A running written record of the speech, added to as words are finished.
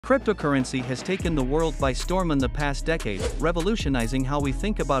Cryptocurrency has taken the world by storm in the past decade, revolutionizing how we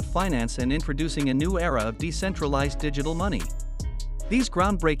think about finance and introducing a new era of decentralized digital money. These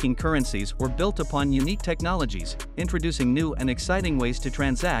groundbreaking currencies were built upon unique technologies, introducing new and exciting ways to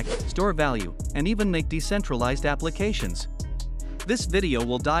transact, store value, and even make decentralized applications. This video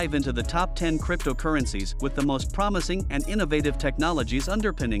will dive into the top 10 cryptocurrencies with the most promising and innovative technologies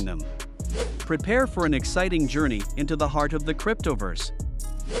underpinning them. Prepare for an exciting journey into the heart of the cryptoverse.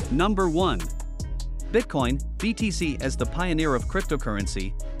 Number 1. Bitcoin, BTC. As the pioneer of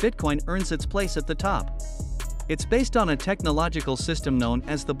cryptocurrency, Bitcoin earns its place at the top. It's based on a technological system known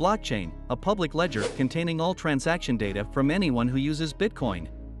as the blockchain, a public ledger containing all transaction data from anyone who uses Bitcoin.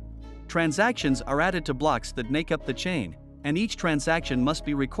 Transactions are added to blocks that make up the chain, and each transaction must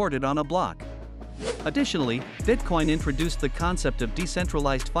be recorded on a block. Additionally, Bitcoin introduced the concept of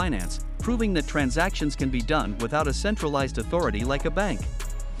decentralized finance, proving that transactions can be done without a centralized authority like a bank.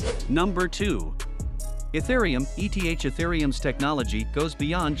 Number 2. Ethereum, ETH. Ethereum's technology goes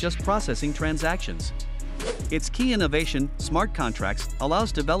beyond just processing transactions. Its key innovation, smart contracts,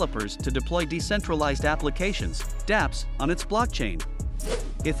 allows developers to deploy decentralized applications, dApps, on its blockchain.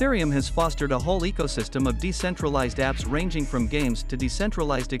 Ethereum has fostered a whole ecosystem of decentralized apps ranging from games to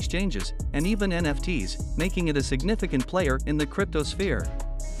decentralized exchanges, and even NFTs, making it a significant player in the cryptosphere.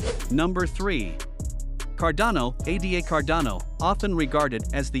 Number 3. Cardano, ADA. Cardano, often regarded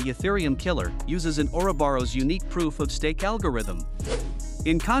as the Ethereum killer, uses an Ouroboros unique proof-of-stake algorithm.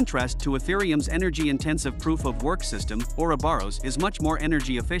 In contrast to Ethereum's energy-intensive proof-of-work system, Ouroboros is much more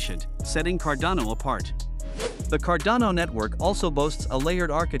energy efficient, setting Cardano apart. The Cardano network also boasts a layered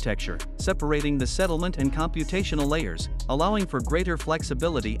architecture, separating the settlement and computational layers, allowing for greater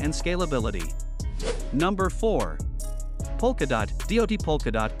flexibility and scalability. Number 4. Polkadot, DOT.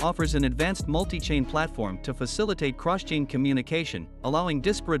 Polkadot offers an advanced multi-chain platform to facilitate cross-chain communication, allowing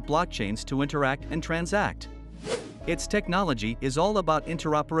disparate blockchains to interact and transact. Its technology is all about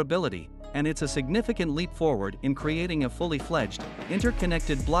interoperability, and it's a significant leap forward in creating a fully fledged,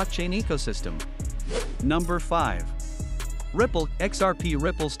 interconnected blockchain ecosystem. Number 5. Ripple, XRP.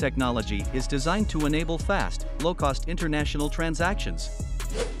 Ripple's technology is designed to enable fast, low-cost international transactions.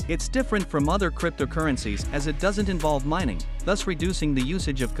 It's different from other cryptocurrencies as it doesn't involve mining, thus reducing the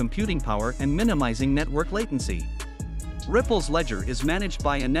usage of computing power and minimizing network latency. Ripple's ledger is managed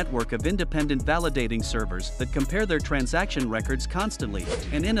by a network of independent validating servers that compare their transaction records constantly,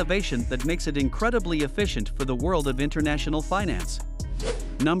 an innovation that makes it incredibly efficient for the world of international finance.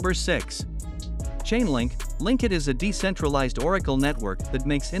 Number 6. Chainlink. Linkit is a decentralized Oracle network that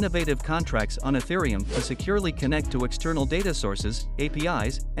makes innovative contracts on Ethereum to securely connect to external data sources,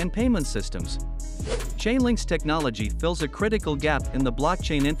 APIs, and payment systems. Chainlink's technology fills a critical gap in the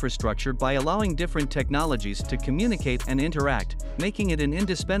blockchain infrastructure by allowing different technologies to communicate and interact, making it an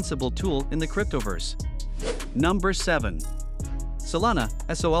indispensable tool in the cryptoverse. Number 7. Solana,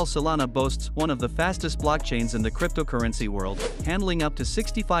 SOL. Solana boasts one of the fastest blockchains in the cryptocurrency world, handling up to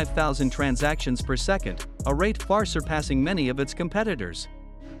 65,000 transactions per second, a rate far surpassing many of its competitors.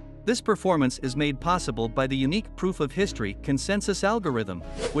 This performance is made possible by the unique proof-of-history consensus algorithm,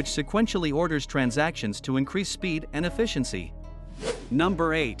 which sequentially orders transactions to increase speed and efficiency.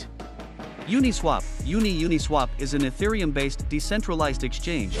 Number 8. Uniswap. Uniswap is an Ethereum-based decentralized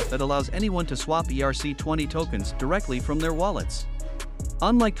exchange that allows anyone to swap ERC20 tokens directly from their wallets.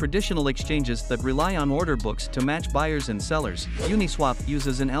 Unlike traditional exchanges that rely on order books to match buyers and sellers, Uniswap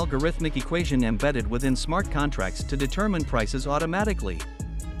uses an algorithmic equation embedded within smart contracts to determine prices automatically.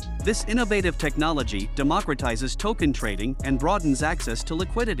 This innovative technology democratizes token trading and broadens access to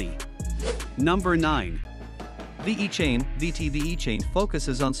liquidity. Number 9. VeChain, VT. VeChain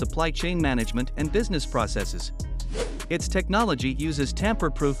focuses on supply chain management and business processes. Its technology uses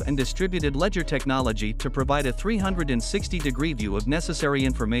tamper-proof and distributed ledger technology to provide a 360-degree view of necessary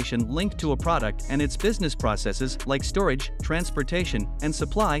information linked to a product and its business processes like storage, transportation, and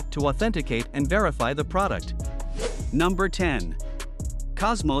supply to authenticate and verify the product. Number 10.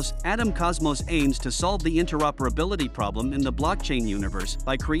 Cosmos. Atom. Cosmos aims to solve the interoperability problem in the blockchain universe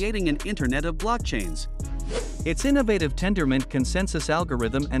by creating an internet of blockchains. Its innovative Tendermint consensus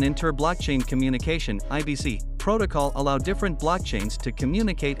algorithm and inter-blockchain communication (IBC) protocol allow different blockchains to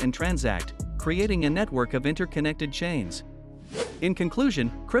communicate and transact, creating a network of interconnected chains. In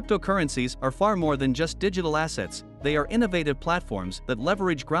conclusion, cryptocurrencies are far more than just digital assets. They are innovative platforms that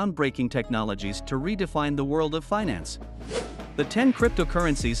leverage groundbreaking technologies to redefine the world of finance. The 10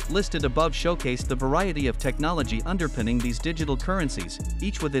 cryptocurrencies listed above showcase the variety of technology underpinning these digital currencies,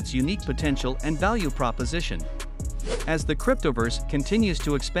 each with its unique potential and value proposition. As the cryptoverse continues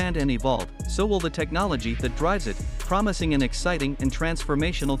to expand and evolve, so will the technology that drives it, promising an exciting and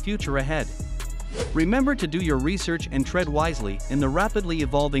transformational future ahead. Remember to do your research and tread wisely in the rapidly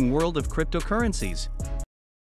evolving world of cryptocurrencies.